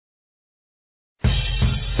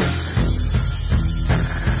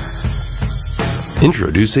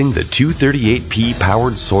Introducing the 238P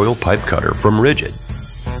powered soil pipe cutter from Ridgid.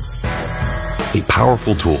 A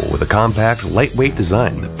powerful tool with a compact, lightweight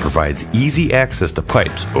design that provides easy access to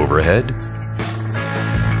pipes overhead,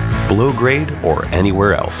 below grade, or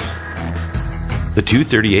anywhere else. The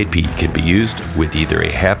 238P can be used with either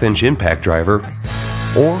a half-inch impact driver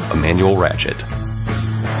or a manual ratchet.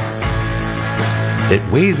 It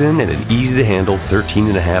weighs in at an easy-to-handle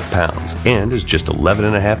 13.5 pounds and is just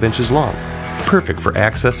 11.5 inches long, perfect for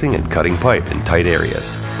accessing and cutting pipe in tight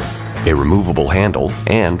areas. A removable handle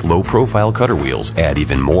and low-profile cutter wheels add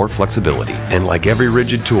even more flexibility. And like every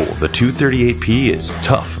Ridgid tool, the 238P is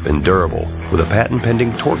tough and durable with a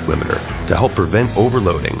patent-pending torque limiter to help prevent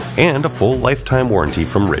overloading and a full lifetime warranty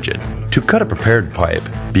from Ridgid. To cut a prepared pipe,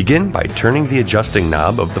 begin by turning the adjusting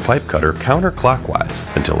knob of the pipe cutter counterclockwise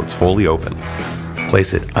until it's fully open.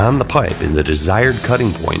 Place it on the pipe in the desired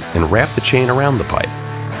cutting point and wrap the chain around the pipe.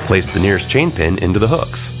 Place the nearest chain pin into the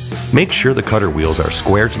hooks. Make sure the cutter wheels are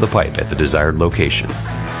square to the pipe at the desired location.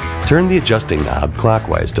 Turn the adjusting knob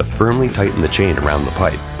clockwise to firmly tighten the chain around the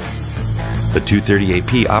pipe. The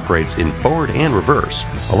 238P operates in forward and reverse,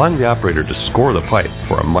 allowing the operator to score the pipe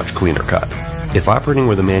for a much cleaner cut. If operating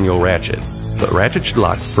with a manual ratchet, the ratchet should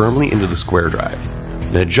lock firmly into the square drive.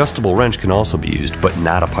 An adjustable wrench can also be used, but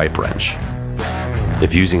not a pipe wrench.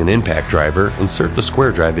 If using an impact driver, insert the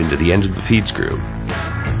square drive into the end of the feed screw.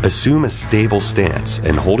 Assume a stable stance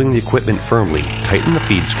and holding the equipment firmly, tighten the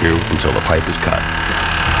feed screw until the pipe is cut.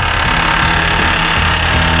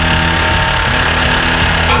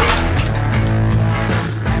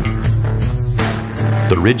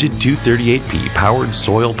 The Ridgid 238P powered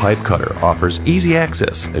soil pipe cutter offers easy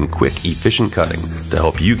access and quick, efficient cutting to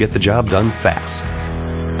help you get the job done fast.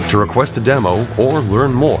 To request a demo or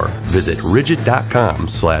learn more, visit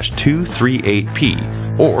ridgid.com/238P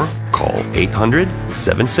or call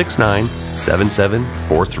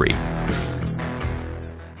 800-769-7743.